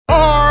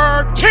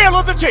Tail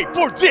of the tape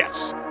for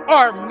this,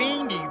 our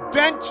main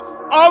event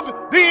of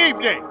the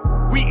evening.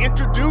 We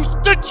introduce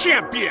the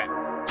champion,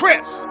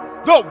 Chris,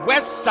 the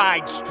West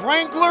Side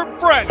Strangler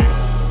Brennan.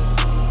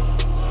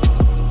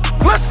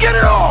 Let's get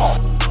it on!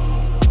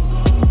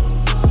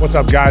 What's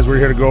up, guys? We're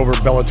here to go over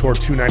Bellator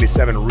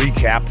 297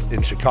 recap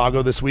in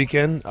Chicago this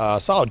weekend.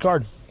 Solid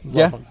card.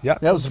 Yeah,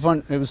 it was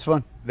fun. It was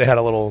fun. They had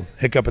a little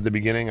hiccup at the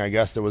beginning. I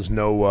guess there was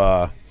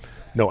no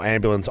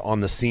ambulance on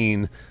the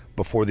scene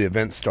before the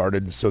event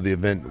started, so the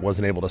event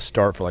wasn't able to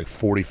start for like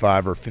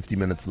 45 or 50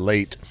 minutes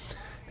late.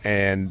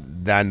 And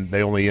then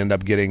they only end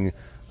up getting,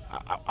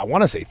 I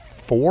want to say,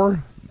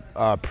 4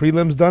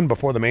 prelims done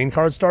before the main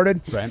card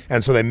started. Right.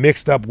 And so they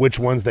mixed up which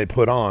ones they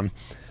put on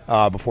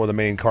before the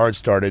main card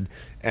started.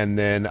 And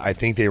then I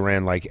think they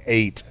ran like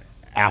 8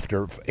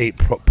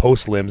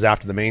 post limbs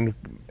after the main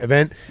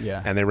event.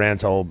 Yeah. And they ran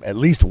till at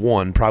least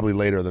 1, probably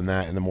later than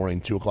that in the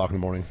morning, 2 o'clock in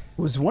the morning.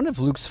 Was one of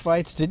Luke's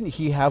fights, didn't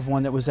he have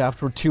one that was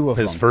after 2 of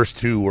them? His first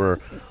 2 were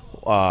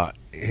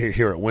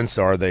here at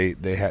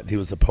WinStar. He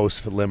was a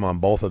post limb on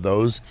both of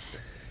those.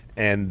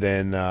 And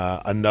then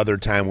another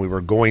time we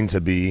were going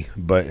to be,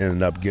 but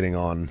ended up getting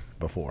on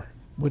before.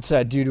 What's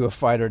that do to a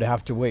fighter to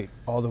have to wait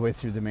all the way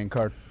through the main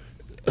card?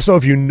 So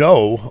if you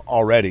know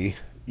already,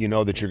 you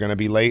know that you're going to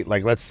be late.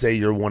 Like, let's say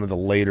you're one of the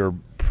later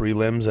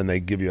prelims and they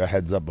give you a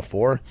heads up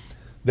before,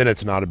 then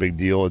it's not a big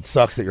deal. It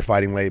sucks that you're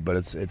fighting late, but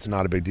it's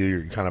not a big deal.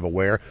 You're kind of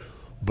aware.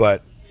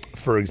 But,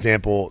 for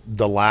example,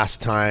 the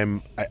last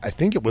time, I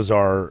think it was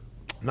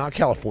not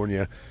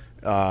California,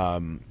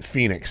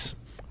 Phoenix.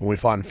 When we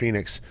fought in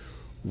Phoenix,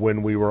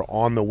 when we were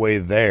on the way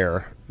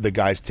there, the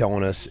guy's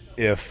telling us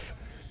if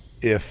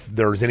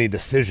there's any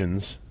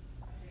decisions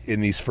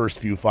in these first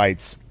few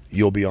fights,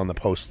 you'll be on the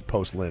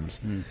post limbs.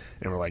 And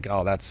we're like,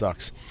 oh, that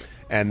sucks.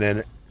 And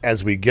then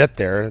as we get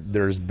there,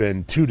 there's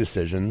been 2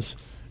 decisions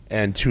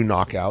and 2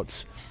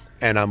 knockouts.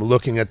 And I'm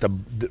looking at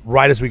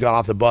right as we got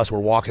off the bus, we're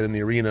walking in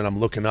the arena, and I'm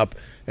looking up,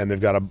 and they've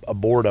got a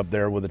board up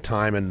there with the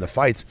time and the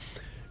fights.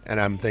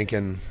 And I'm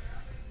thinking,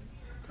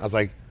 I was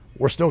like,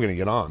 we're still going to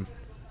get on.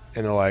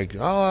 And they're like,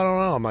 oh, I don't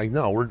know. I'm like,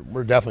 no,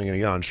 we're definitely going to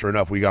get on. Sure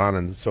enough, we got on,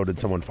 and so did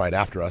someone fight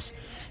after us,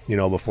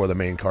 before the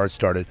main card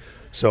started.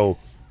 So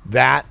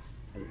that,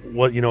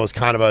 was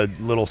kind of a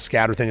little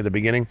scatter thing at the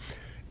beginning.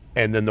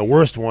 And then the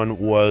worst one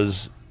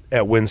was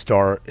at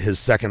WinStar, his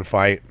second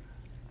fight.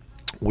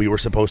 We were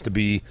supposed to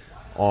be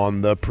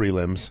on the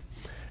prelims,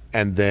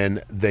 and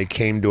then they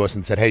came to us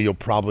and said, hey, you'll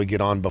probably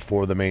get on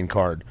before the main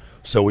card.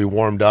 So we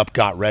warmed up,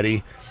 got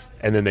ready,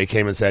 and then they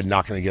came and said,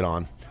 not going to get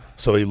on.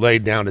 So he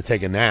laid down to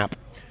take a nap,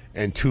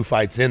 and 2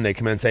 fights in, they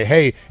come in and say,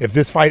 hey, if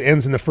this fight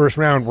ends in the first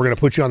round, we're going to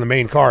put you on the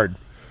main card.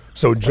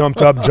 So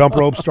jumped up, jump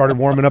rope, started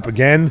warming up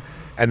again,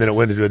 and then it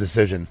went into a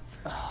decision.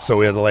 So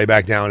we had to lay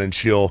back down and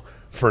chill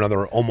for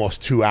another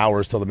almost 2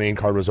 hours till the main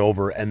card was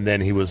over, and then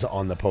he was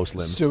on the post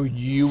limbs. So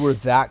you were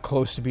that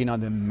close to being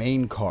on the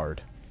main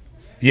card?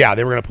 Yeah,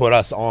 they were going to put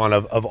us on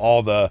of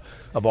all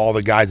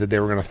the guys that they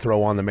were going to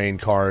throw on the main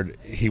card.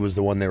 He was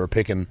the one they were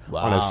picking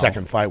on his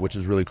second fight, which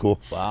is really cool.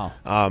 Wow.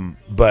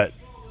 But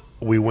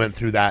we went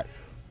through that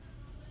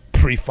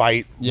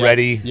pre-fight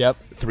ready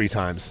 3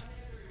 times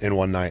in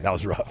one night. That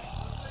was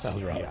rough.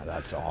 Yeah,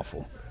 that's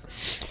awful.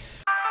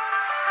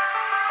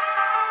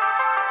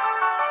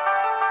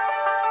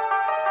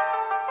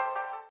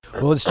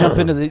 Well, let's jump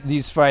into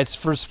these fights.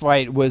 First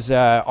fight was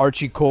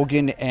Archie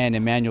Colgan and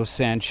Emmanuel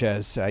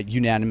Sanchez,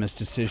 unanimous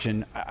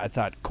decision. I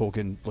thought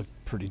Colgan looked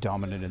pretty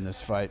dominant in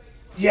this fight.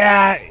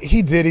 Yeah,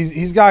 he did.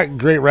 He's got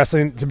great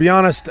wrestling. To be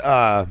honest,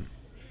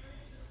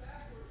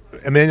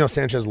 Emmanuel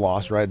Sanchez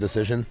lost, right?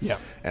 Decision. Yeah.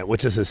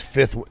 Which is his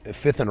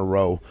fifth in a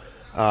row.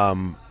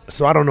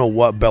 So I don't know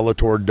what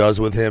Bellator does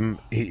with him.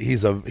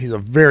 He's a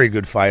very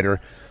good fighter.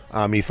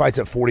 He fights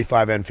at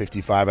 45 and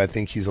 55. I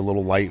think he's a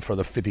little light for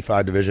the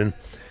 55 division.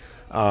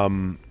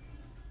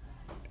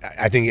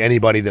 I think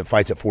anybody that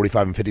fights at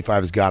 45 and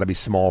 55 has got to be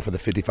small for the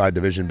 55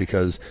 division,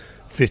 because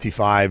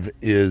 55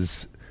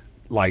 is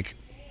like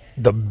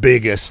the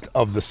biggest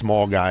of the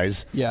small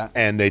guys. Yeah.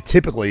 And they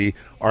typically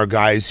are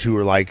guys who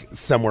are like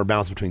somewhere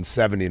bounced between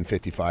 70 and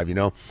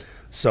 55,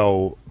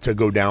 So to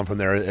go down from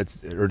there,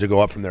 or to go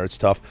up from there, it's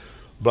tough.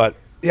 But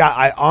yeah,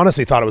 I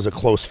honestly thought it was a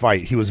close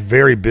fight. He was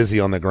very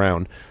busy on the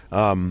ground.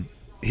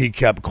 He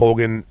kept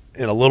Colgan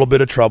in a little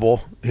bit of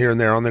trouble here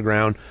and there on the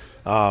ground.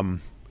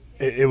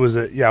 It was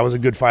a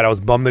good fight. I was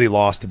bummed that he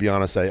lost, to be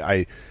honest.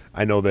 I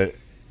know that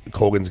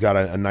Colgan's got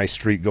a nice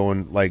streak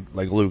going, like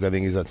Luke. I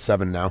think he's at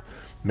 7 now,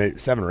 maybe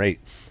 7 or 8.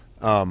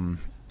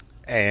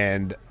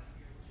 And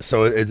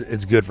so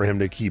it's good for him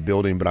to keep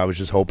building, but I was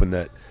just hoping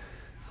that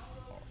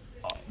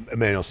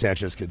Emmanuel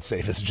Sanchez could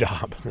save his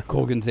job.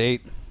 Colgan's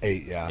 8.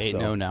 8, yeah.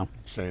 8-0 now.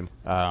 Same.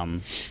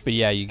 But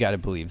yeah, you got to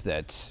believe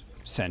that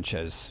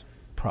Sanchez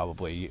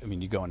probably,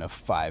 you go in a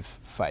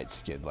 5-fight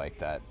skid like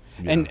that.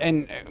 Yeah.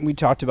 And we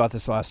talked about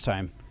this last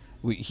time.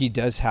 He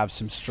does have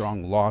some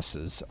strong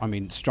losses.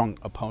 Strong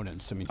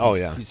opponents.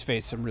 He's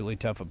faced some really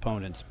tough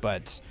opponents,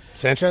 but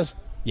Sanchez?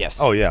 Yes.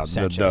 Oh yeah,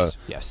 Sanchez.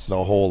 yes.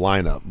 The whole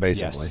lineup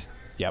basically.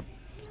 Yes.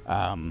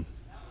 Yep.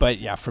 But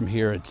yeah, from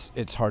here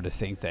it's hard to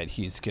think that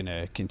he's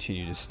gonna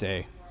continue to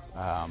stay.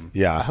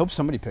 Yeah. I hope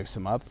somebody picks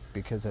him up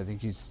because I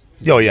think he's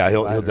Oh yeah,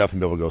 he'll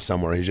definitely be able to go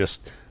somewhere. He's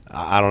just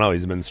I don't know.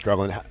 He's been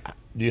struggling.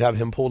 Do you have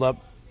him pulled up?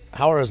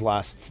 How are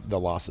the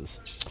losses?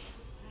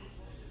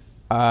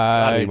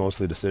 Gotta be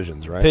mostly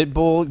decisions, right?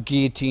 Pitbull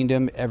guillotined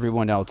him.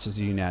 Everyone else is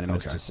a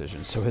unanimous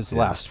decision. So his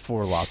last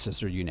 4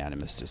 losses are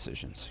unanimous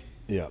decisions.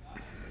 Yeah.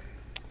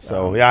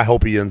 So I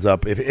hope he ends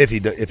up if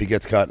he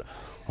gets cut,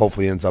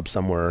 hopefully ends up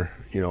somewhere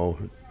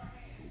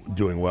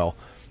doing well.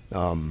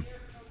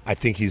 I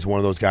think he's one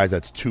of those guys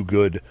that's too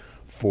good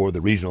for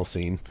the regional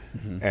scene,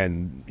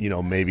 and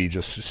maybe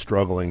just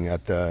struggling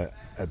at the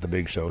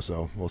big show.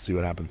 So we'll see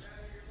what happens.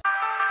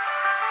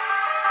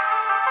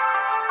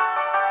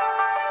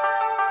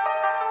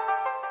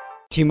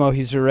 Timo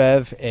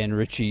Hizarev and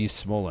Richie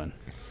Smolin.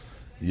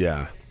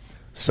 Yeah.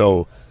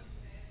 So,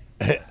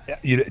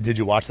 did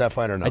you watch that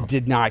fight or no? I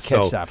did not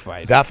catch that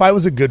fight. That fight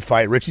was a good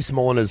fight. Richie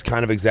Smolin is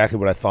kind of exactly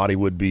what I thought he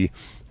would be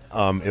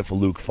if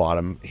Luke fought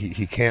him.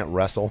 He can't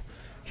wrestle.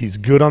 He's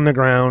good on the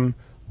ground,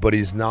 but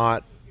he's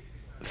not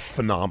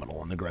phenomenal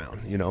on the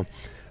ground,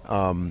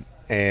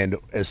 And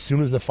as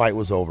soon as the fight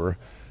was over,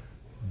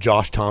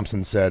 Josh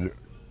Thompson said,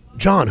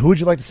 "John, who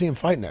would you like to see him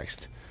fight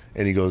next?"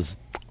 And he goes,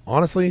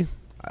 "Honestly,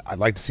 I'd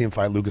like to see him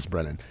fight Lucas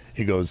Brennan."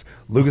 He goes,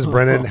 "Lucas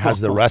Brennan has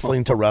the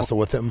wrestling to wrestle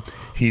with him.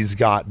 He's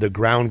got the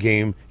ground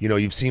game.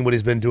 You've seen what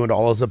he's been doing to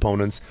all his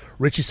opponents.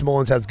 Richie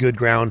Smolins has good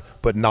ground,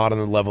 but not on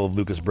the level of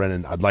Lucas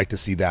Brennan. I'd like to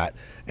see that."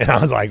 And I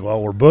was like,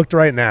 well, we're booked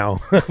right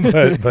now.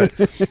 but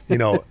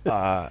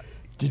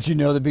Did you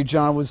know that Big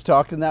John was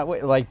talking that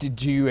way? Like,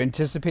 did you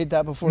anticipate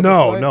that before?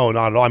 No,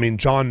 not at all. I mean,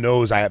 John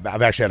knows. I've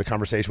actually had a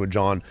conversation with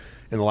John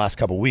in the last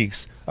couple of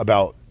weeks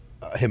about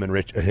him and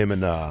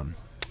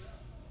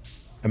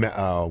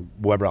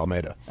Weber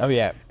Almeida. Oh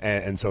yeah,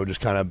 and so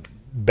just kind of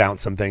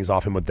bounce some things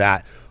off him with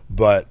that.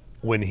 But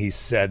when he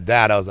said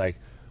that, I was like,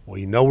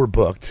 well, we're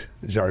booked.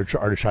 Are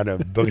trying to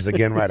book us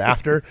again right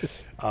after.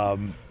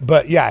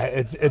 But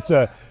yeah,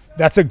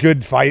 that's a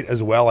good fight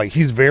as well. Like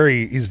he's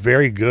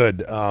very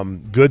good.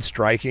 Good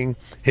striking,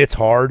 hits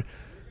hard,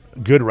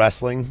 good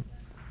wrestling.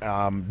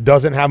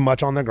 Doesn't have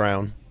much on the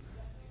ground.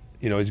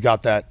 He's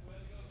got that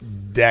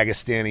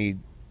Dagestani.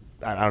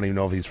 I don't even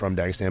know if he's from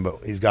Dagestan,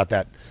 but he's got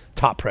that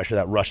top pressure,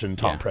 that Russian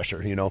top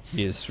pressure, He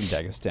is from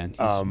Dagestan. He's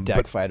a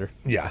Dag fighter.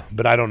 Yeah,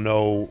 but I don't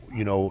know,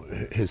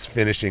 his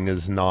finishing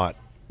is not,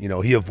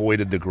 he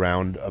avoided the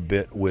ground a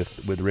bit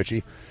with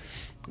Richie.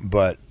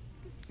 But,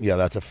 yeah,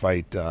 that's a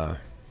fight that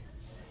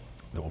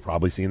we'll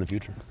probably see in the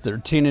future.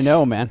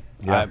 13-0, man.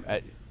 Yeah.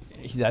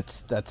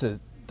 That's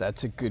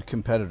a good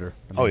competitor.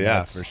 I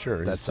mean, for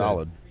sure. That's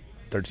solid.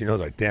 13-0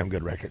 is like damn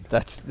good record.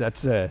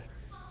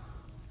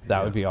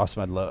 That would be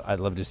awesome. I'd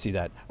love to see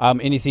that.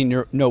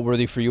 Anything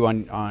noteworthy for you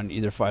on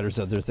either fighters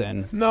other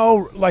than?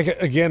 No, like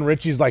again,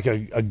 Richie's like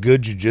a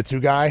good jiu-jitsu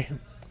guy,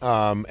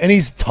 and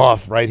he's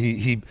tough, right?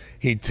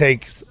 He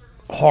takes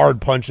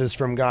hard punches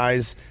from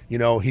guys.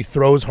 He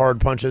throws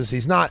hard punches.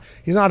 He's not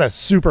a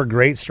super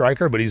great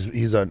striker, but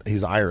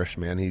he's Irish,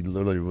 man. He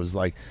literally was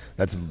like,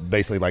 that's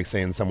basically like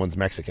saying someone's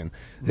Mexican.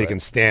 They can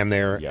stand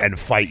there and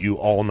fight you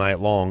all night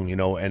long,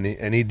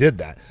 and he did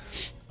that.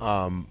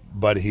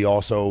 But he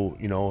also,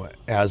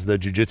 has the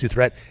jiu-jitsu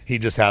threat. He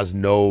just has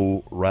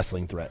no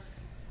wrestling threat.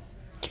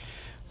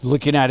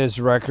 Looking at his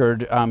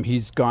record,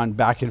 he's gone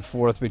back and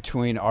forth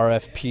between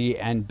RFP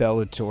and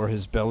Bellator.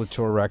 His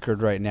Bellator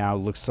record right now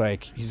looks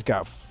like he's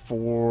got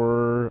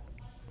four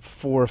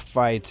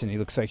fights, and he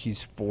looks like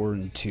he's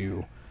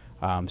 4-2.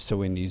 So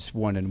when he's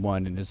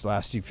 1-1 in his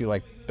last, do you feel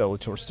like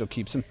Bellator still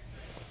keeps him?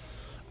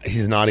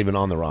 He's not even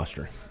on the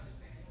roster.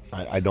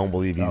 I don't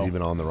believe he's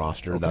even on the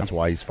roster. Okay. That's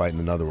why he's fighting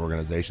in other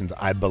organizations,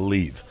 I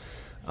believe.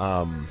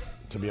 To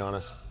be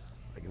honest,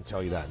 I can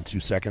tell you that in 2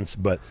 seconds.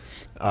 But,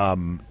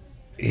 I'm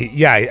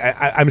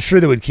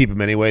sure they would keep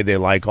him anyway. They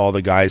like all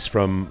the guys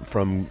from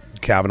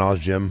Kavanaugh's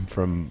gym,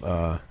 from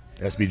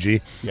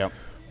SBG. Yep.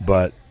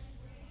 But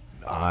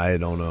I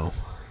don't know.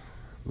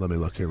 Let me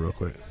look here real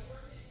quick.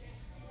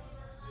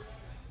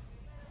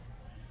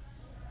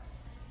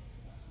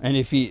 And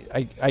if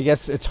I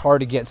guess it's hard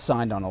to get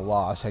signed on a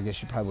loss. I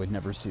guess you probably would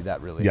never see that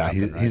really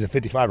happen, right? He's a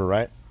 55er,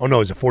 right? Oh, no,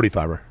 he's a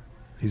 45er.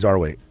 He's our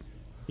weight.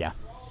 Yeah.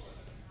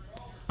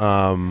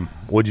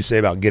 What'd you say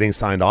about getting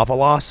signed off a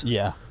loss?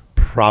 Yeah.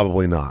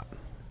 Probably not.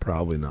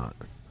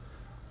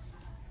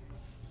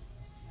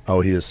 Oh,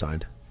 he is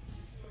signed.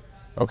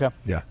 Okay.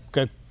 Yeah.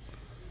 Good.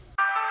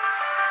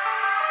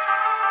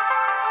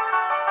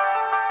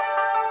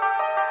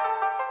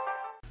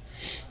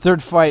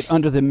 Third fight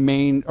under the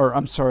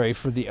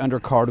for the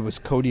undercard was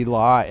Cody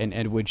Law and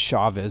Edwin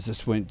Chavez.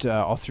 This went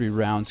all 3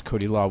 rounds.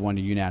 Cody Law won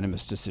a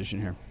unanimous decision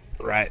here.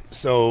 Right.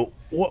 So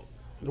what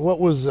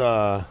was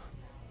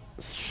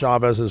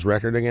Chavez's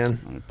record again?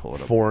 Let me pull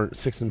it up.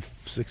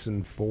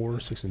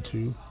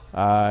 6-4,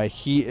 6-2.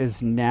 He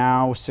is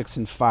now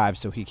 6-5,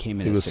 so he came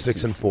in. He was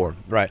 6-4.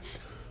 Right.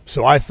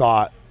 So I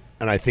thought,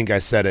 and I think I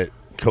said it,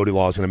 Cody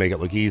Law is going to make it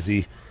look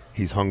easy.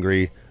 He's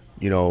hungry.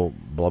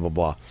 Blah, blah,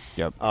 blah.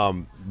 Yep.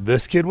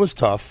 This kid was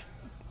tough.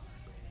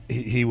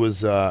 he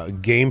was a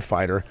game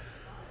fighter.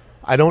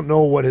 I don't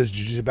know what his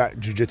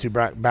jiu-jitsu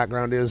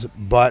background is,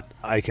 but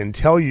I can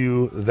tell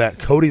you that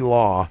Cody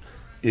Law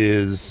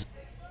is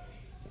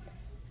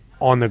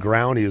on the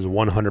ground. He is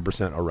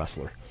 100% a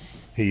wrestler.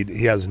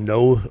 He has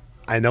no.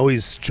 I know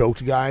he's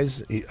choked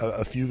guys,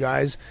 a few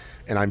guys,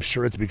 and I'm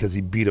sure it's because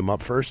he beat him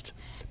up first.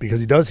 Because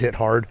he does hit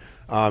hard.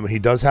 He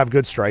does have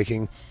good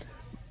striking,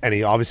 and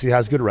he obviously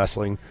has good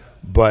wrestling.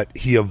 But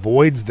he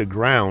avoids the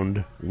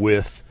ground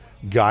with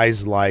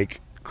guys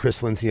like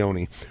Chris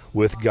Lencioni,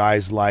 with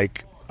guys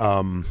like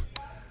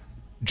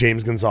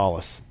James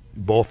Gonzalez,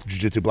 both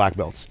jiu-jitsu black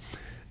belts.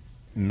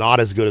 Not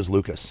as good as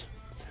Lucas.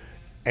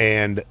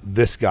 And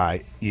this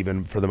guy,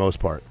 even for the most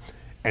part.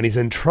 And he's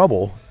in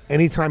trouble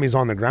anytime he's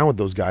on the ground with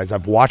those guys.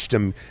 I've watched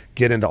him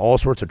get into all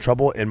sorts of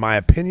trouble. In my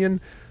opinion,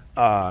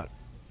 I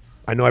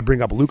know I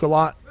bring up Luke a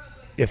lot.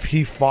 If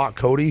he fought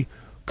Cody,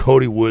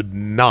 Cody would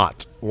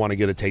not want to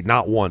get a take.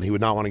 Not one. He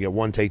would not want to get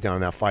one takedown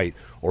in that fight,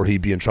 or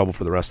he'd be in trouble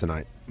for the rest of the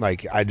night.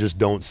 Like, I just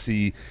don't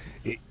see.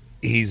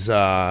 He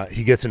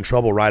gets in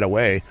trouble right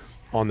away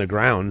on the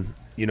ground,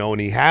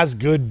 and he has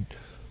good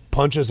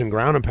punches and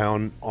ground and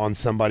pound on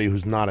somebody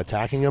who's not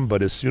attacking him.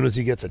 But as soon as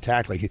he gets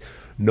attacked,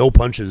 no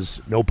punches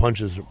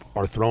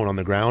are thrown on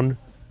the ground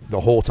the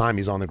whole time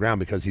he's on the ground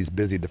because he's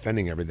busy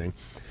defending everything.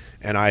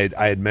 And I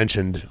had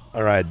mentioned,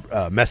 or I had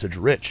messaged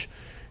Rich,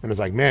 and was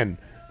like, man,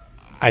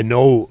 I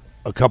know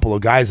a couple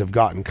of guys have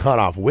gotten cut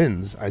off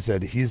wins. I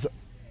said, he's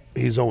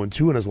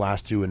 0-2 in his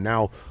last two, and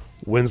now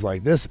wins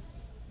like this.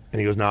 And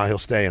he goes, nah, he'll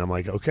stay. And I'm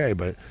like, okay,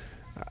 but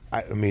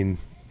I mean,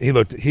 he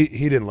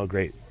didn't look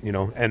great,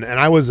 And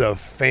I was a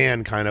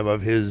fan kind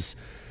of his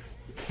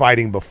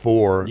fighting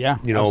before,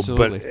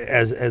 absolutely. But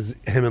as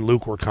him and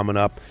Luke were coming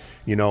up,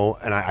 and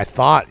I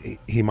thought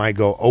he might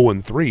go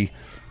 0-3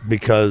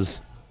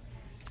 because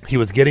he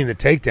was getting the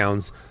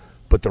takedowns,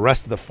 but the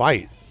rest of the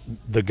fight,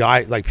 the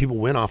guy, people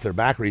went off their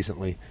back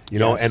recently,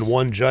 Yes. and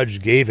one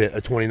judge gave it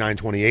a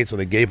 29-28, so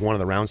they gave one of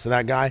the rounds to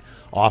that guy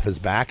off his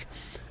back.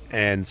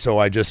 And so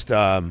I just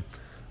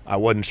I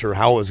wasn't sure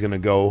how it was going to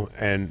go,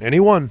 and he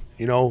won,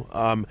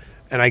 and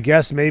I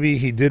guess maybe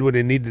he did what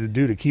he needed to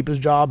do to keep his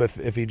job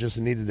if he just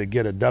needed to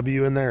get a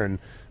W in there and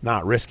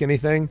not risk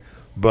anything.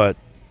 But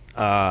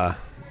I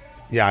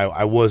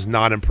was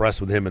not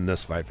impressed with him in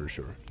this fight for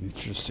sure.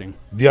 Interesting.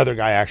 The other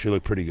guy actually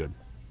looked pretty good.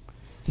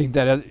 I think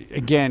that,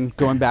 again,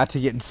 going back to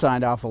getting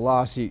signed off a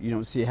loss, you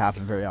don't see it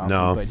happen very often,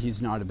 No. but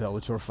he's not a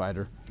Bellator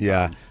fighter.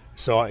 Yeah,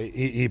 so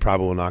he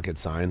probably will not get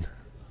signed.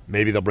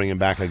 Maybe they'll bring him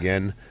back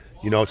again,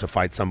 to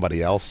fight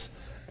somebody else,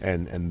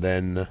 and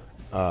then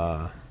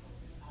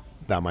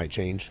that might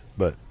change,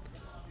 but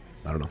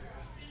I don't know.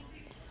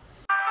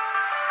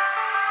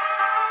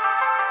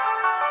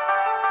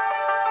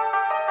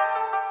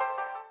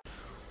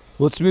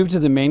 Let's move to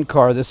the main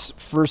card. This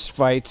first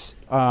fight,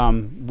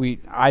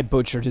 I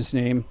butchered his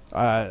name.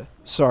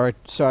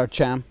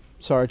 Saracham,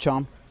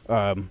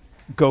 Gokhan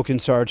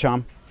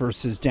Saracham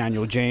versus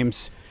Daniel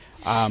James.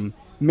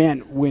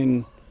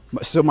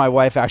 So my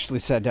wife actually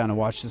sat down and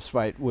watched this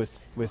fight with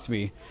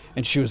me,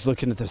 and she was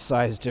looking at the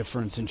size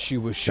difference, and she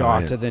was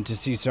shocked. Yeah. And then to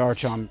see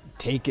Saracham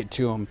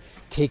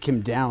take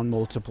him down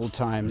multiple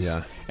times,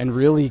 Yeah. and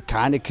really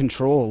kind of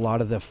control a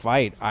lot of the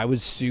fight. I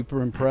was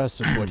super impressed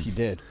with what he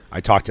did. I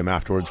talked to him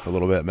afterwards for a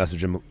little bit,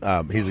 messaged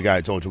him. He's the guy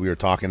I told you we were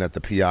talking at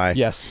the PI.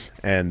 Yes.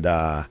 And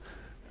I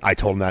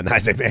told him that, and I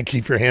said, man,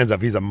 keep your hands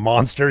up. He's a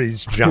monster.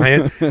 He's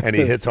giant, and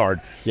he hits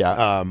hard.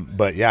 Yeah.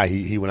 But, yeah,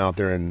 he went out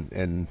there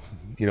and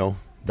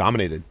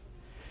dominated.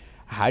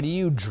 How do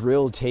you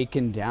drill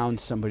taking down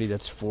somebody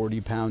that's 40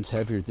 pounds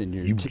heavier than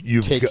you?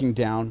 You've taking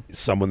down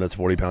someone that's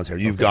 40 pounds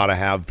heavier. You've got to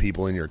have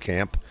people in your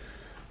camp.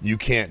 You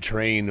can't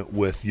train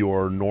with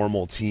your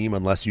normal team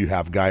unless you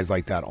have guys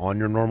like that on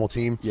your normal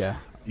team. Yeah.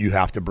 You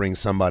have to bring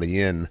somebody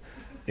in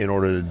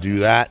order to do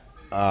that.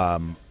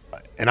 And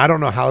I don't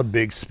know how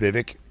big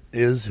Spivak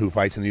is, who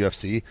fights in the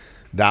UFC.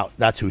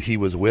 That's who he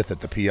was with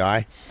at the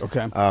PI.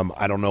 Okay.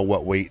 I don't know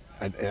what weight.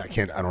 I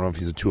don't know if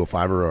he's a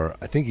 205 or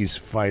I think he's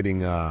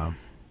fighting.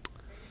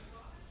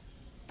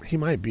 He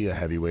might be a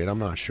heavyweight. I'm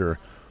not sure,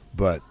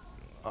 but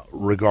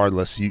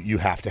regardless, you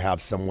have to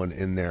have someone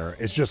in there.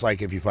 It's just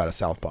like if you fight a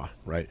southpaw,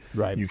 right?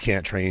 Right. You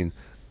can't train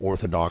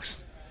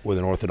orthodox with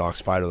an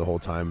orthodox fighter the whole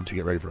time to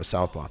get ready for a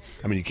southpaw.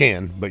 I mean, you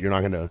can, but you're not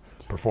going to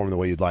perform the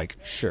way you'd like.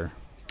 Sure.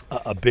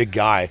 A big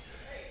guy,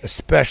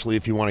 especially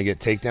if you want to get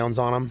takedowns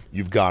on him,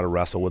 you've got to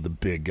wrestle with a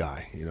big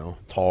guy.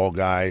 Tall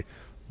guy,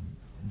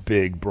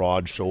 big,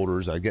 broad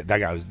shoulders. I get that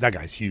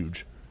guy's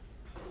huge.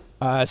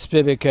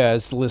 Spivak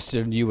is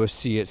listed in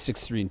UFC at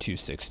 6'3" and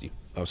 260.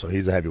 Oh, so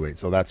he's a heavyweight.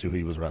 So that's who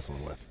he was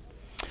wrestling with.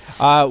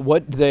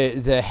 What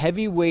the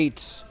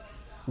heavyweight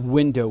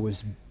window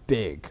is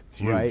big,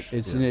 Huge, right?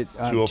 Isn't it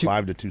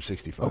 205 to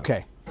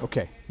 265?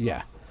 Okay,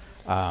 yeah.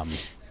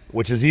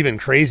 Which is even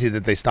crazy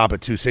that they stop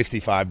at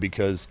 265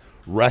 because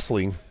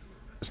wrestling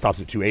stops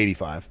at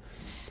 285.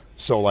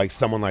 So like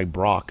someone like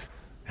Brock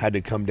had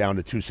to come down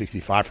to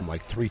 265 from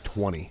like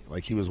 320.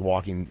 Like he was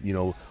walking,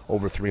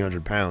 over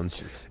 300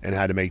 pounds and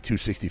had to make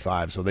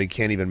 265. So they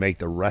can't even make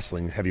the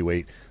wrestling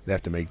heavyweight. They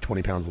have to make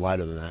 20 pounds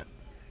lighter than that.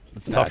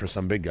 It's tough for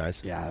some big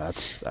guys. Yeah,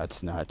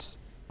 that's nuts.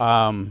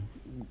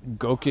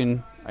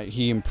 Gokin,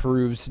 he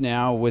improves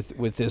now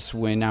with this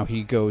win. Now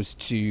he goes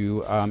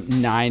to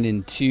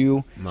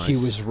 9-2. Nice. He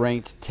was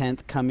ranked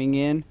 10th coming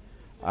in.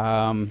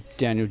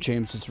 Daniel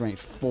James was ranked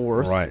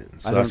 4th. Right,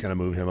 so that's going to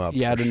move him up.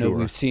 Yeah, I don't know if sure.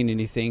 we've seen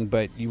anything,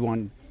 but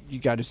you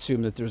got to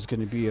assume that there's going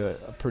to be a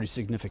pretty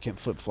significant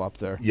flip-flop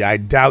there. Yeah, I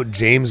doubt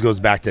James goes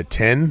back to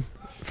 10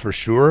 for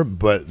sure,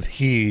 but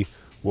he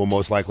will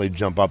most likely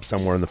jump up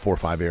somewhere in the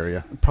 4-5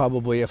 area.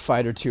 Probably a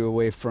fight or two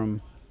away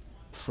from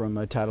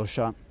a title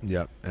shot.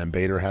 Yep, and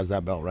Bader has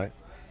that belt, right,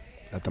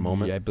 at the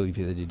moment? Yeah, I believe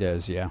that he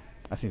does, yeah.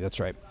 I think that's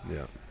right.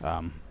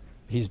 Yeah.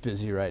 He's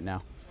busy right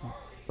now.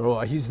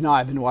 Well, he's not.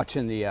 I've been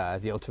watching the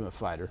Ultimate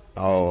Fighter.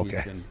 Oh, okay.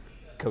 He's been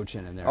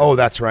coaching in there. Oh,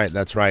 that's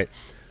right.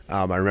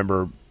 I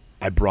remember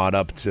I brought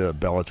up to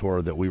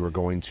Bellator that we were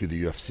going to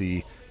the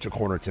UFC to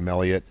corner Tim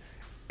Elliott,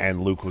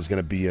 and Luke was going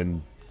to be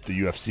in the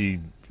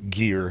UFC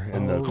gear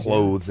and the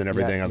clothes and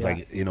everything. I was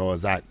like,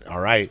 is that all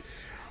right?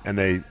 And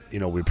they,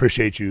 we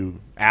appreciate you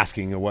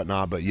asking and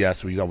whatnot, but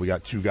yes, we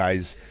got 2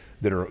 guys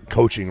that are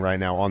coaching right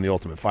now on the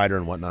Ultimate Fighter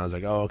and whatnot. I was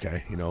like, oh,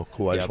 okay,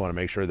 cool. I just want to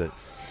make sure that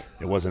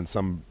it wasn't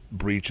some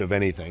breach of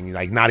anything,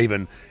 like not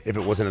even if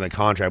it wasn't in the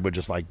contract, but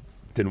just like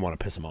didn't want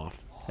to piss him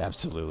off.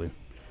 Absolutely.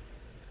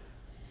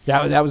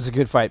 Yeah, that was a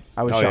good fight.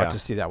 I was shocked to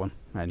see that one.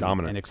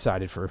 Dominant. And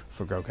excited for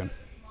Gokin.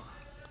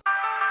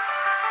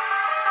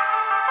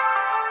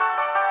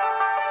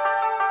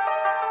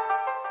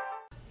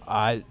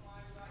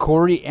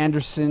 Corey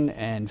Anderson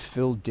and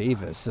Phil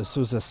Davis. This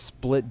was a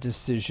split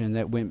decision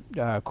that went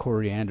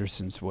Corey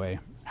Anderson's way.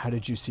 How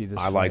did you see this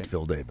fight? I liked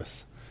Phil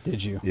Davis.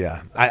 Did you?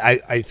 Yeah.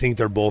 I think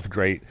they're both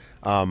great.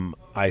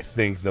 I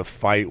think the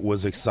fight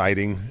was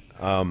exciting.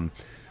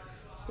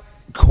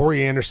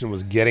 Corey Anderson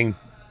was getting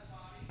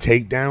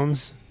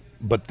takedowns,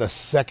 but the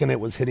second it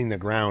was hitting the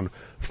ground,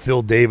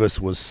 Phil Davis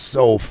was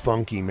so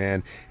funky,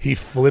 man. He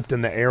flipped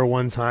in the air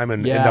one time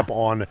and ended up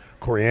on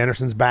Corey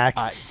Anderson's back.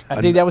 I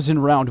think that was in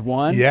round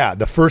 1. Yeah,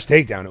 the first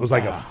takedown. It was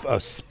like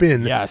a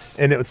spin. Yes.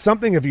 And it was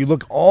something, if you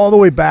look all the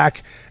way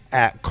back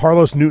at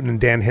Carlos Newton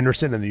and Dan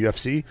Henderson in the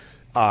UFC,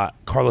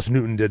 Carlos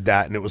Newton did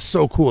that, and it was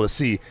so cool to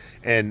see.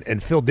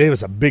 And Phil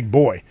Davis, a big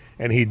boy,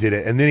 and he did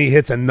it. And then he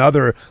hits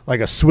another, like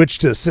a switch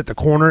to sit the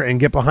corner and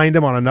get behind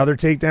him on another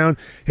takedown.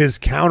 His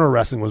counter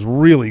wrestling was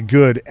really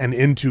good and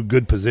into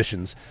good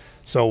positions.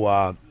 So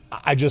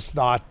I just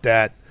thought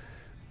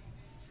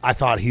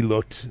he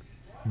looked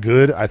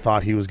good. I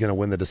thought he was going to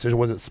win the decision.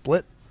 Was it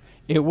split?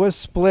 It was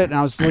split, and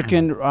I was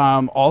looking.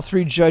 All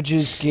 3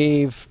 judges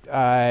gave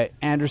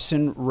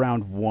Anderson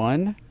round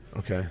 1.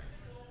 Okay.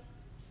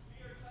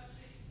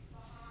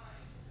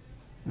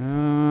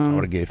 I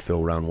would have gave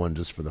Phil round 1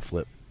 just for the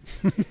flip.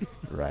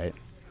 Right.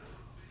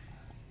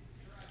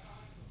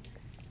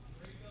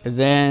 And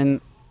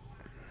then,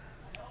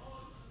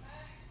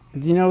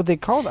 they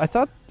called,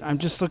 I'm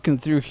just looking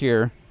through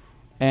here,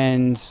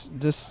 and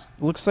this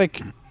looks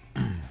like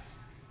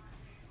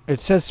it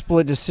says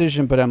split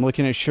decision, but I'm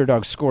looking at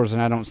SureDog scores,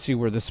 and I don't see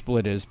where the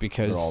split is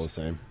because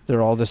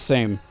they're all the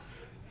same.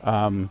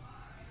 10-9,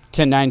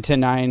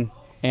 10-9.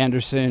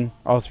 Anderson,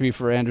 all 3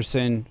 for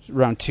Anderson.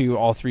 Round 2,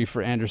 all 3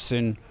 for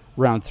Anderson.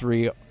 Round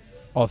 3,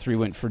 all 3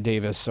 went for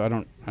Davis. So I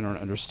don't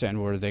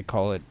understand where they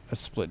call it a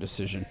split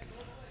decision.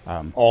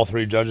 All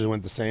 3 judges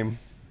went the same.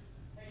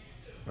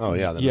 Oh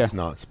yeah, then it's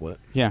not split.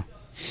 Yeah.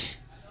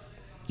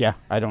 Yeah,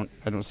 I don't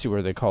see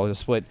where they call it a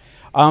split.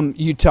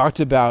 You talked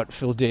about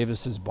Phil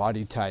Davis's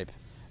body type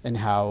and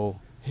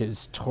how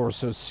his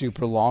torso's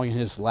super long and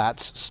his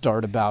lats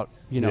start about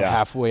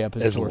halfway up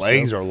his torso. His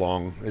legs are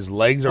long.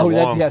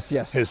 Long.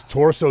 Yes. His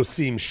torso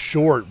seems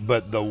short,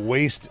 but the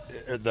waist,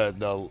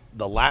 the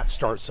lats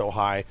start so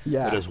high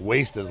that his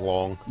waist is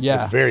long.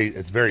 Yeah,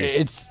 it's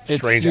very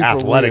strange, super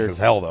athletic weird. as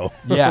hell though.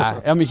 Yeah,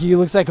 I mean he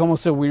looks like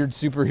almost a weird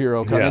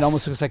superhero. Yes. It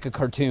almost looks like a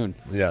cartoon.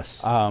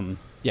 Yes.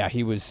 Yeah,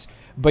 he was.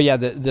 But yeah,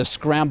 the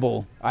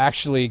scramble. I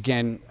actually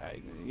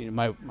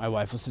my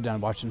wife will sit down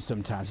and watch him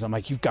sometimes. I'm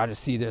like, you've got to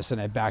see this.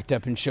 And I backed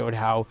up and showed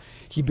how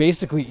he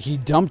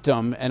dumped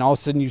him. And all of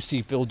a sudden you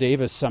see Phil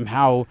Davis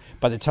somehow,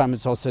 by the time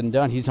it's all said and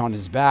done, he's on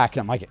his back.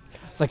 And I'm like,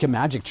 it's like a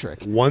magic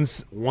trick.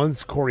 Once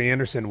Corey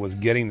Anderson was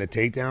getting the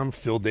takedown,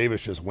 Phil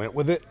Davis just went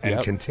with it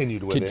and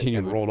continued with it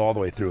and rolled all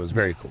the way through. It was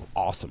very cool.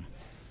 Awesome.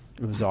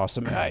 It was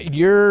awesome.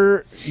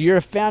 You're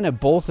a fan of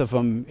both of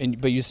them,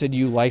 but you said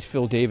you liked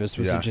Phil Davis.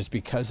 Was it just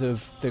because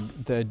of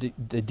the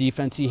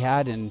defense he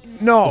had and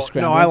no?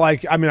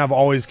 I've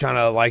always kind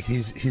of liked.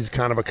 He's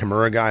kind of a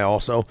Kimura guy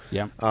also.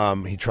 Yeah.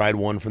 He tried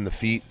one from the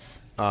feet.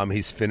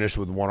 He's finished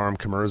with one arm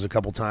Kimuras a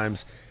couple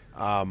times.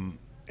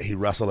 He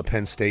wrestled at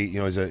Penn State.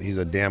 He's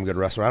a damn good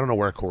wrestler. I don't know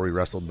where Corey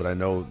wrestled, but I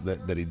know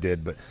that he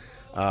did. But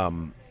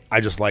I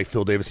just like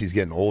Phil Davis. He's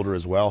getting older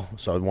as well,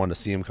 so I wanted to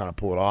see him kind of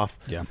pull it off.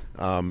 Yeah.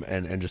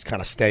 And just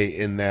kind of stay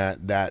in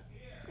that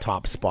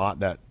top spot,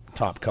 that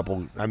top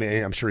couple. I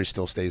mean, I'm sure he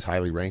still stays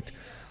highly ranked,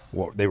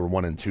 Well, they were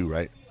 1 and 2,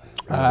 right?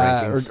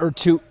 Or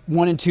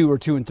 1 and 2 or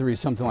 2 and 3,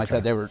 something like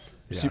that. They were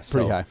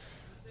pretty high.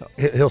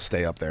 He'll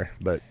stay up there,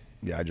 but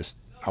yeah,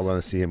 I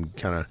want to see him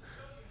kind of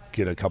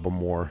get a couple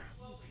more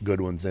good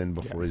ones in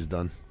before he's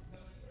done.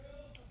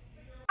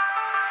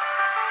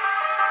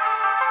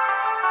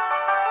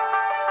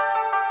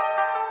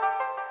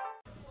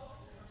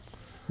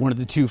 One of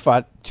the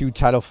two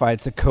title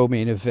fights, a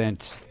co-main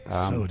event.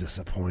 So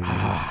disappointing.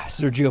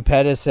 Sergio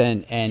Pettis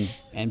and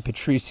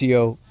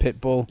Patricio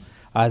Pitbull.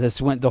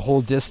 This went the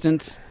whole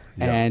distance,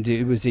 and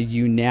it was a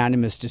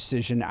unanimous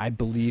decision. I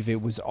believe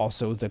it was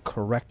also the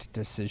correct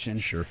decision.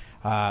 Sure.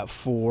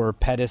 For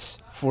Pettis,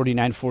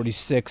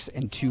 49-46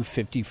 and 2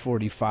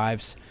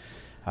 50-45s.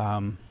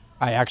 I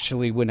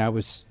actually, when I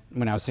was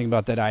thinking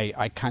about that,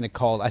 I kind of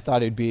called. I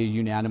thought it'd be a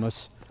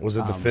unanimous. Was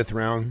it the 5th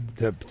round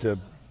to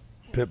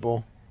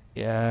Pitbull?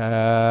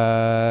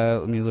 Yeah,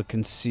 let me look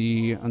and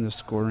see on the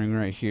scoring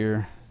right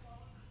here.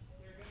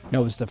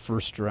 No, it was the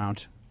first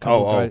round.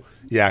 Yeah,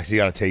 because he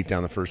got a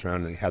takedown the first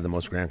round, and he had the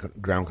most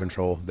ground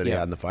control that he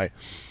had in the fight.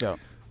 Yeah.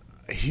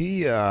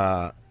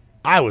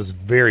 I was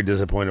very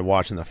disappointed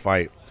watching the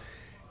fight.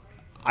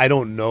 I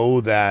don't know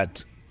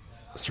that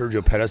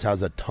Sergio Pettis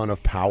has a ton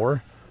of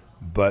power,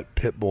 but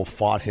Pitbull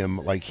fought him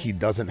like he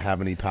doesn't have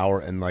any power,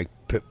 and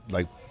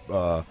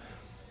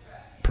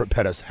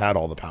Pettis had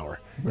all the power.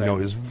 Right. He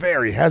was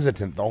very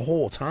hesitant the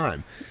whole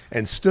time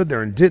and stood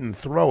there and didn't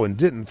throw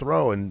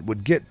and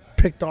would get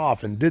picked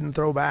off and didn't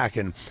throw back.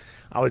 And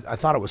I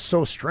thought it was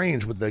so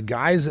strange with the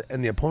guys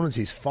and the opponents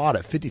he's fought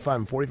at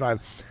 55 and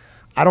 45.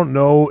 I don't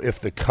know if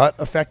the cut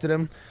affected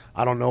him.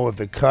 I don't know if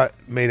the cut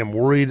made him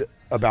worried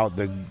about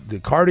the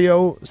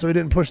cardio, so he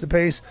didn't push the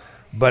pace.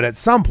 But at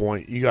some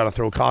point, you got to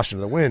throw caution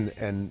to the wind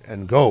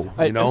and go,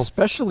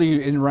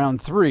 Especially in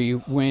round 3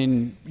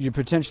 when you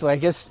potentially, I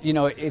guess,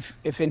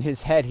 if in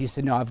his head he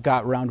said, no, I've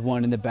got round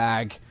 1 in the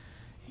bag,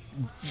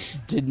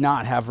 did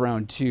not have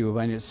round 2.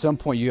 And at some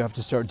point, you have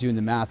to start doing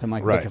the math. I'm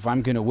like, look, if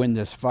I'm going to win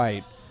this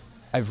fight,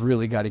 I've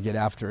really got to get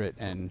after it.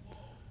 And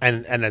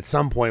at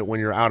some point, when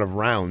you're out of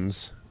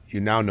rounds, you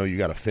now know you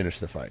got to finish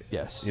the fight.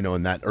 Yes.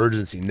 And that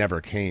urgency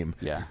never came.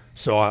 Yeah.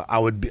 So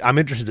I'm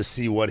interested to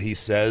see what he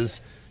says,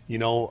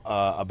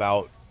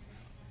 about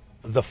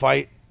the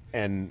fight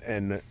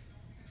and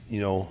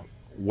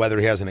whether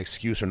he has an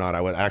excuse or not.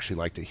 I would actually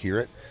like to hear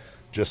it,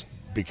 just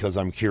because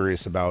I'm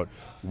curious about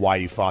why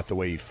he fought the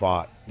way he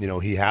fought.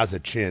 He has a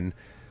chin,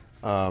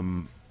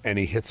 and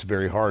he hits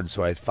very hard,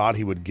 so I thought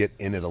he would get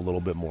in it a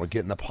little bit more, get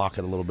in the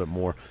pocket a little bit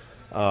more.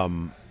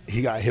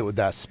 He got hit with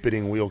that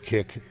spinning wheel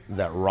kick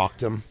that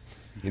rocked him,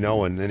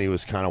 and then he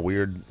was kind of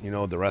weird,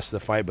 the rest of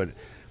the fight. But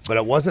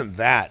it wasn't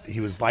that. He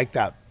was like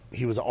that.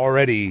 He was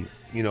already,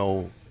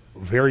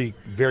 very,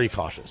 very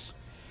cautious.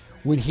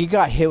 When he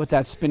got hit with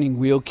that spinning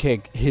wheel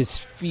kick, his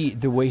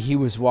feet, the way he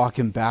was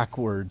walking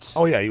backwards.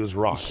 Oh, yeah, he was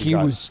rocked. He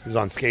was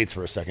on skates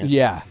for a second.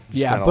 Yeah,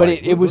 but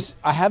it was.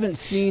 I haven't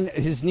seen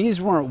his knees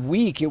weren't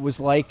weak. It was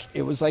like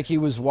he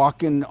was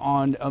walking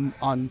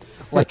on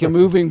like a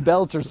moving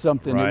belt or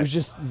something. Right. It was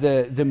just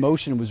the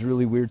motion was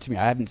really weird to me.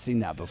 I haven't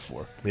seen that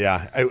before.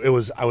 Yeah, it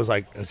was. I was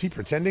like, is he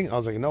pretending? I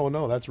was like,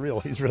 no, that's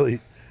real. He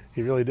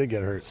really did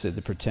get hurt. So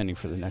they're pretending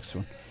for the next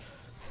one.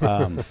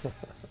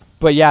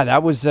 But yeah,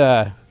 that was.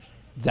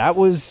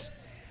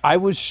 I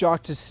was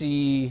shocked to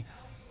see,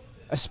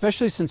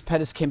 especially since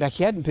Pettis came back.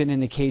 He hadn't been in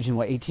the cage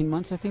in 18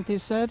 months, I think they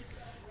said,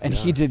 and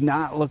he did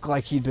not look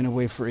like he'd been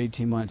away for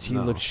 18 months. He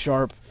looked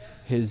sharp.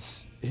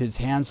 His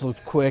hands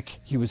looked quick.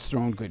 He was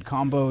throwing good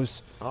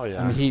combos. Oh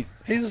yeah,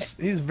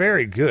 he's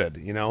very good.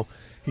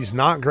 He's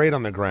not great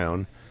on the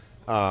ground.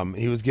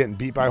 He was getting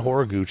beat by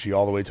Horiguchi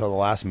all the way till the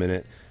last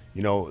minute.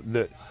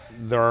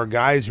 There are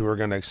guys who are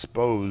going to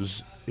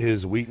expose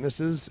his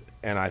weaknesses,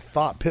 and I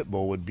thought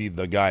Pitbull would be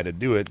the guy to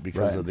do it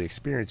because of the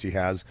experience he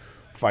has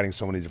fighting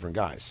so many different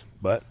guys.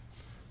 But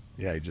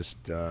yeah, he just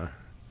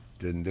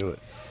didn't do it.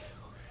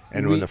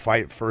 And when the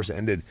fight first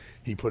ended,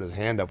 he put his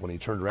hand up when he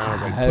turned around. I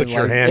was like, put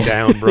your hand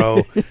down,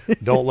 bro.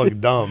 Don't look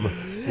dumb.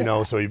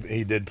 So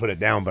he did put it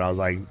down, but I was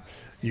like,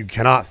 you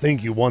cannot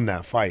think you won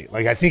that fight.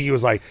 Like, I think he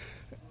was like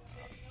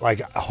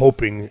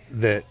hoping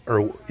that,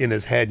 or in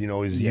his head,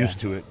 he's used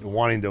to it,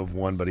 wanting to have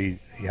won, but he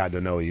had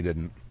to know he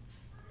didn't.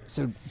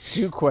 So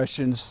 2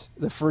 questions.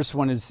 The first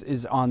one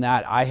is on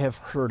that. I have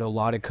heard a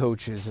lot of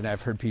coaches, and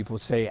I've heard people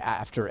say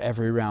after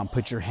every round,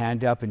 put your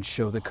hand up and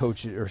show the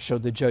coaches or show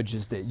the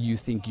judges that you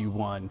think you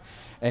won,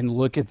 and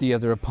look at the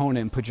other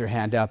opponent and put your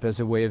hand up as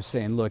a way of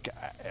saying, look,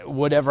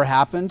 whatever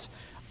happened,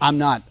 I'm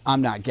not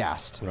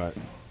gassed. Right.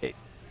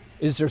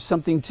 Is there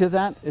something to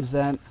that? Is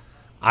that?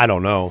 I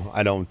don't know.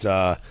 I don't.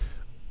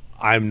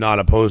 I'm not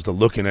opposed to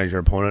looking at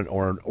your opponent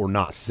or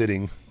not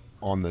sitting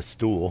on the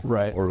stool,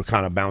 right, or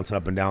kind of bouncing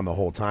up and down the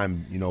whole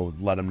time,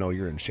 let them know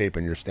you're in shape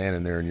and you're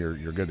standing there and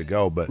you're good to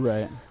go. But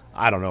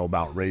I don't know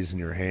about raising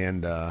your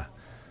hand. I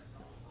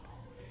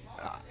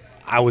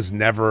was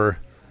never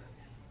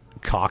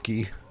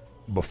cocky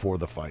before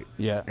the fight.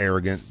 Yeah.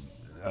 Arrogant,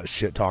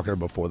 shit talker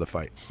before the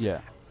fight.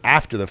 Yeah.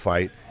 After the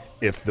fight,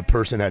 if the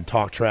person had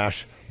talked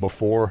trash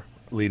before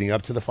leading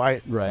up to the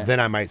fight, right, then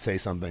I might say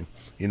something,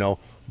 you know.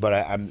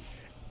 But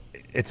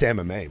it's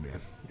MMA,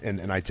 man,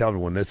 and I tell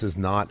everyone this is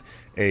not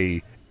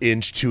a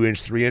inch, 2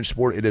 inch, 3 inch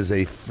sport. It is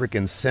a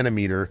freaking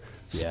centimeter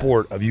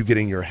sport of you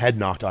getting your head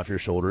knocked off your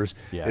shoulders.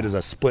 Yeah. It is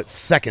a split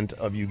second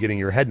of you getting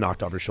your head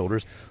knocked off your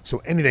shoulders. So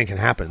anything can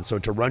happen. So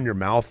to run your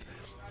mouth,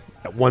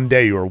 one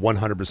day you are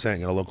 100%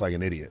 going to look like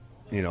an idiot,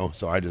 you know.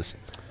 So I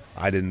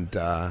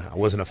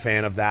wasn't a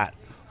fan of that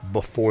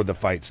before the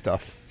fight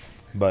stuff,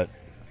 but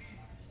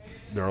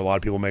there are a lot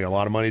of people making a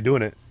lot of money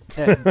doing it.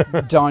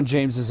 Don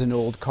James is an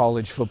old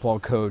college football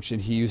coach,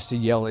 and he used to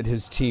yell at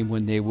his team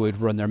when they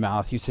would run their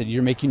mouth. He said,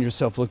 "You're making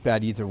yourself look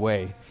bad either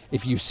way.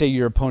 If you say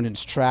your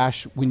opponent's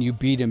trash, when you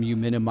beat him, you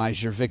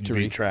minimize your victory.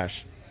 You beat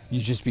trash. You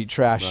just beat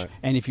trash. Right.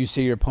 And if you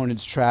say your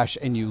opponent's trash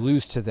and you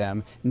lose to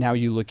them, now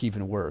you look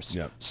even worse.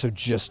 Yep. So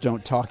just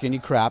don't talk any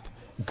crap.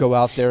 Go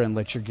out there and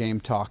let your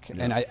game talk." Yep.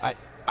 And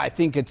I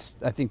think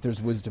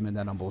there's wisdom in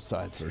that on both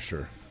sides. For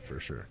sure.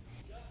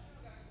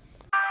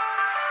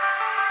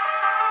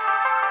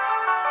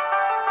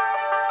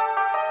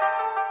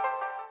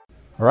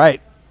 All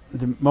right,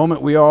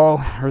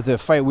 the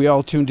fight we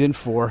all tuned in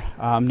for,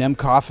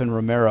 Nemkov and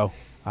Romero.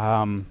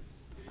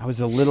 I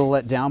was a little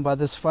let down by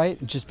this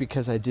fight just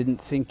because I didn't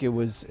think it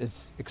was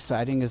as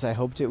exciting as I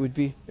hoped it would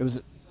be.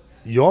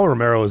 Yoel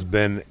Romero has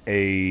been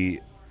a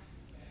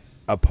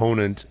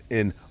opponent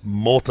in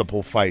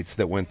multiple fights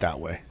that went that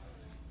way.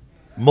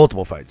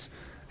 Multiple fights.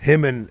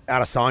 Him and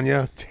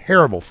Adesanya,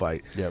 terrible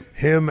fight. Yep.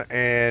 Him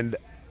and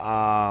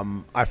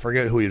I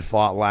forget who he'd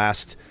fought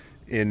last.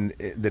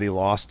 That he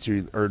lost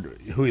to, or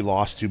who he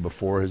lost to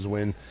before his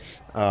win,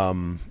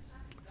 or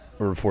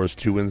before his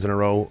 2 wins in a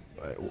row.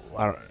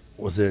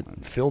 Was it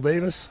Phil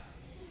Davis?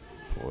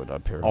 Pull it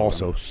up here.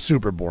 Also,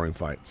 super boring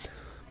fight.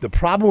 The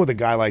problem with a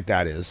guy like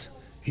that is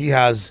he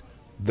has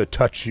the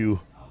touch you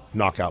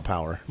knockout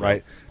power,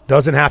 right?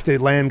 Doesn't have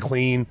to land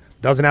clean,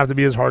 doesn't have to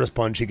be his hardest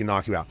punch, he can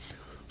knock you out.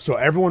 So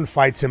everyone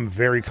fights him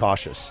very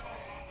cautious.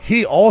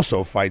 He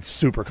also fights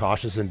super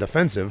cautious and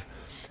defensive,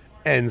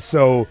 and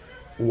so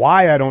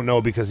why, I don't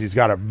know, because he's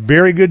got a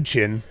very good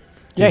chin.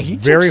 Yeah, he's he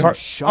very took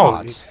some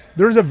hard shots.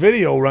 There's a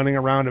video running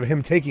around of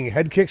him taking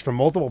head kicks from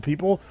multiple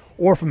people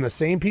or from the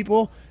same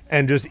people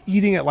and just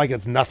eating it like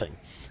it's nothing.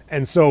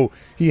 And so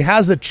he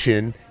has the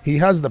chin, he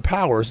has the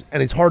powers,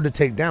 and it's hard to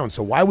take down.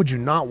 So why would you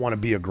not want to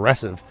be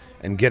aggressive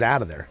and get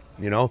out of there,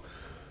 you know?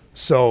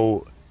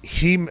 So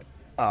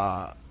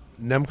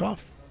Nemkov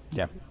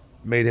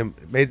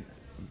made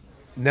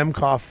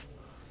Nemkov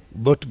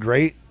looked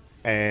great,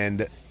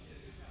 and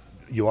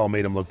Yoel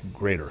made him look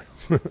greater.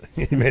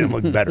 He made him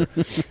look better.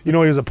 You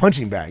know, he was a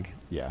punching bag.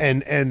 Yeah.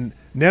 And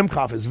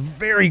Nemkov is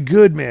very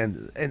good,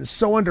 man, and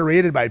so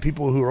underrated by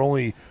people who are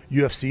only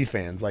UFC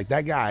fans. Like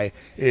that guy,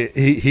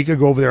 he could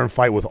go over there and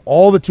fight with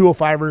all the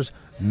 205ers,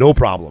 no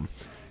problem.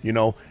 You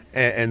know,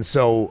 and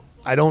so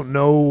I don't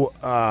know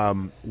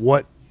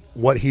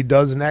what he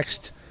does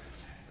next,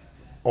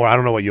 or I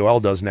don't know what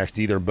Yoel does next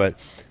either. But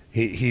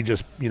he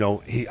just, you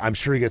know, I'm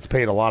sure he gets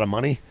paid a lot of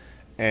money,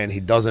 and he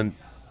doesn't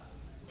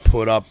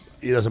put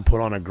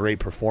on a great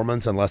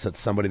performance unless it's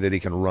somebody that he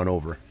can run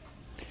over.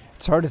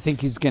 It's hard to think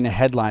he's going to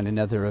headline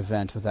another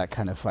event with that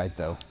kind of fight,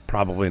 though.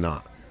 Probably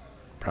not.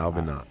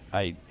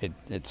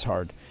 It's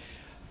hard.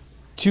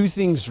 Two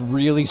things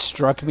really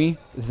struck me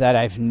that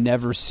I've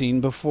never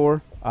seen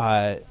before.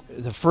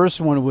 The first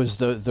one was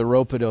the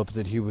rope-a-dope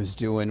that he was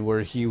doing,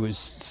 where he was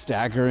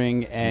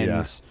staggering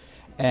and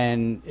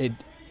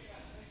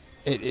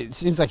it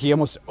seems like he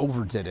almost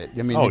overdid it.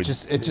 I mean, it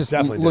just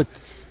definitely looked.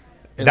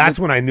 That's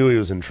when I knew he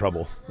was in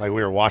trouble. Like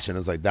we were watching,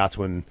 it's like that's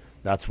when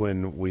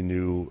we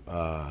knew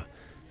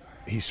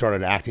he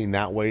started acting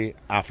that way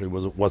after he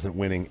wasn't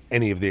winning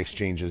any of the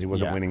exchanges. He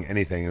wasn't winning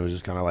anything. It was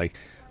just kind of like,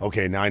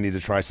 okay, now I need to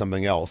try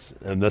something else,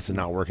 and this is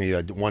not working.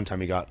 One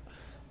time he got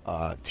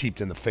teeped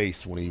in the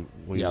face when he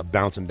was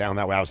bouncing down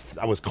that way.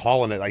 I was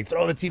calling it like,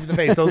 throw the teep in the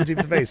face, throw the teep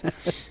in the face.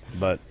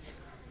 But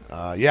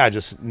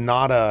just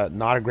not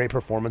a great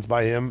performance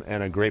by him,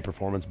 and a great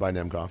performance by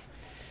Nemkov.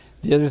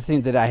 The other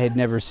thing that I had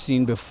never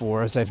seen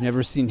before is I've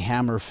never seen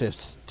hammer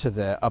fists to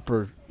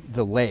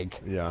the leg.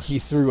 Yeah. He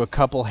threw a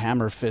couple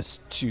hammer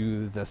fists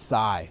to the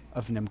thigh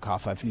of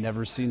Nemkov. I've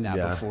never seen that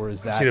before. I've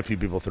seen a few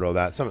people throw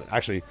that.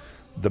 Actually,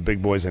 the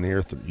big boys in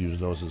here use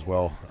those as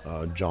well.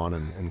 John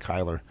and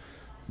Kyler,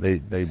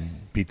 they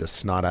beat the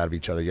snot out of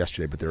each other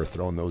yesterday, but they were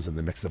throwing those in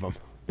the mix of them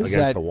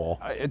against the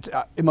wall.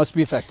 It must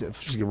be effective.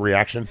 Just a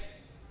reaction.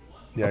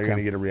 Yeah, okay. You're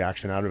gonna get a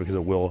reaction out of it because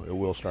it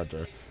will start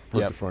to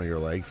hurt the front of your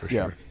leg for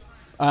sure.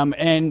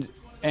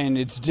 And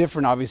it's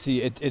different,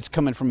 obviously. It's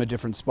coming from a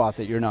different spot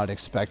that you're not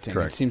expecting.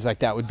 Correct. It seems like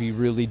that would be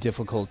really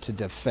difficult to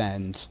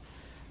defend.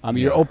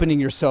 You're opening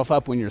yourself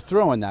up when you're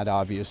throwing that,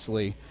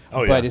 obviously.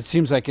 But it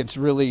seems like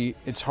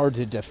it's hard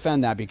to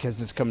defend that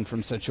because it's coming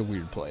from such a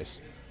weird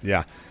place.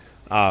 Yeah.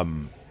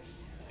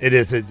 It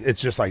is.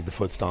 It's just like the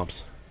foot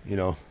stomps. You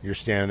know, you're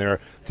standing there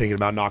thinking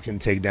about knocking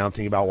takedown,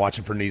 thinking about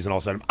watching for knees, and all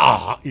of a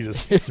sudden, you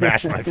just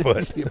smash my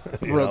foot. You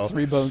broke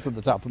 3 bones at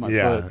the top of my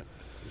foot.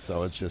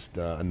 So it's just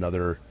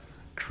another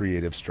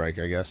creative strike,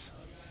 I guess.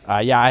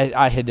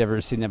 I had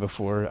never seen that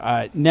before.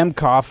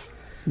 Nemkov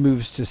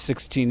moves to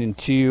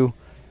 16-2.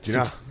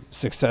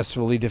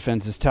 Successfully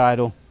defends his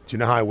title. Do you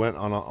know how I went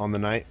on the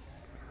night?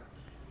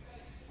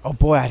 Oh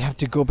boy, I'd have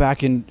to go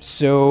back and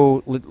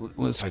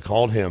let's. I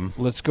called him.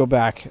 Let's go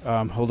back.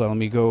 Hold on, let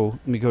me go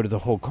to the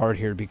whole card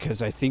here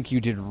because I think you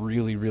did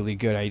really, really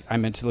good. I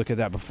meant to look at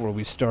that before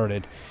we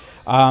started.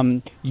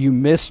 You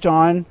missed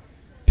on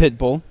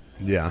Pitbull.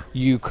 Yeah.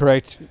 You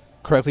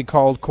correctly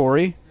called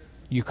Corey.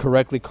 You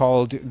correctly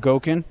called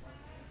Gokin.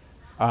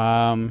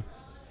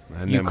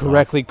 You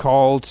correctly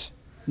called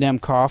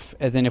Nemkov.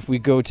 And then if we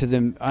go to the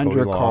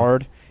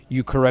undercard,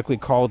 you correctly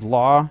called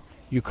Law.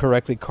 You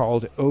correctly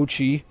called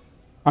Archie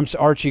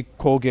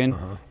Colgan.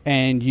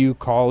 And you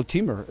called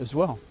Teamer as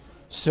well.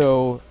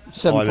 So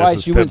 7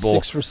 fights, you went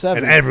 6 for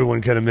 7. And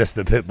everyone could have missed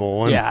the Pitbull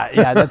one.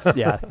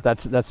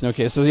 That's no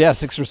case. So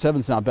 6 for 7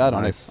 is not bad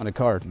on a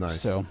card.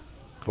 Nice. So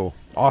cool.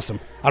 Awesome.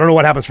 I don't know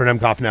what happens for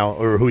Nemkov now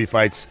or who he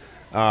fights.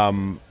 I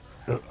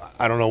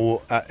don't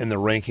know in the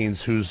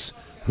rankings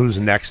who's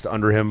next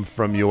under him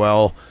from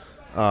UL.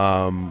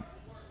 Were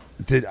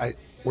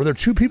there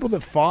 2 people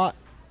that fought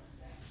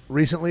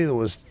recently that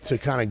was to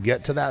kind of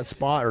get to that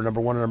spot, or number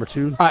 1 and number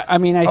 2? I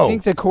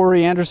think that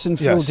Corey Anderson,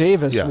 Phil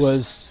Davis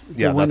was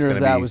the winner of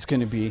that was going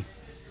to be.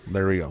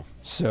 There we go.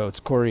 So it's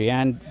Corey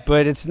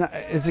but it's not.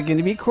 Is it going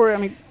to be Corey? I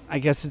mean, I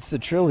guess it's the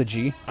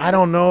trilogy. I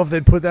don't know if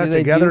they'd put that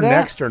together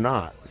next or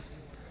not.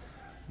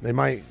 They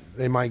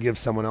might give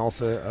someone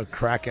else a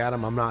crack at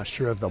him. I'm not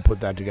sure if they'll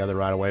put that together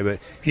right away, but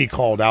he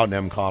called out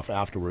Nemkov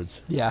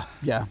afterwards. Yeah.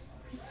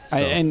 So.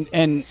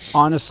 And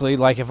honestly,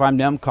 like if I'm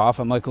Nemkov,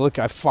 I'm like, look,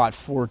 I fought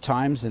 4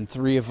 times and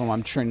 3 of them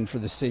I'm training for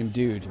the same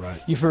dude.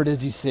 Right. You've heard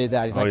Izzy say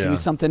that. He's like, give me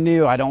something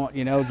new. I don't,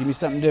 give me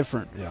something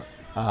different. Yeah.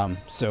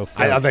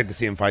 I'd like to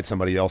see him fight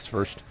somebody else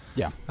first.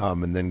 Yeah.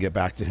 And then get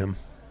back to him.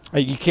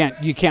 You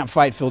can't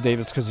fight Phil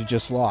Davis because he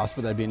just lost,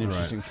 but that'd be an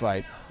interesting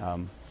fight.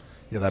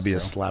 That'd be a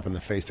slap in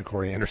the face to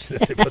Corey Anderson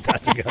if they put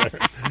that together.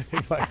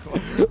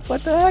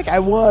 What the heck? I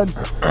won.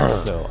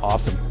 So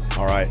awesome.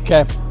 All right.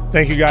 Okay.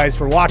 Thank you guys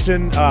for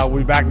watching. We'll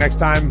be back next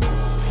time.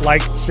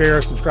 Like,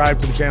 share, subscribe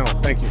to the channel.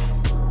 Thank you.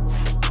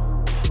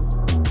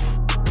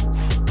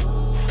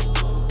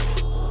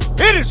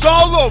 It is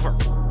all over,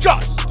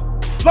 just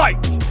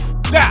like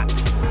that.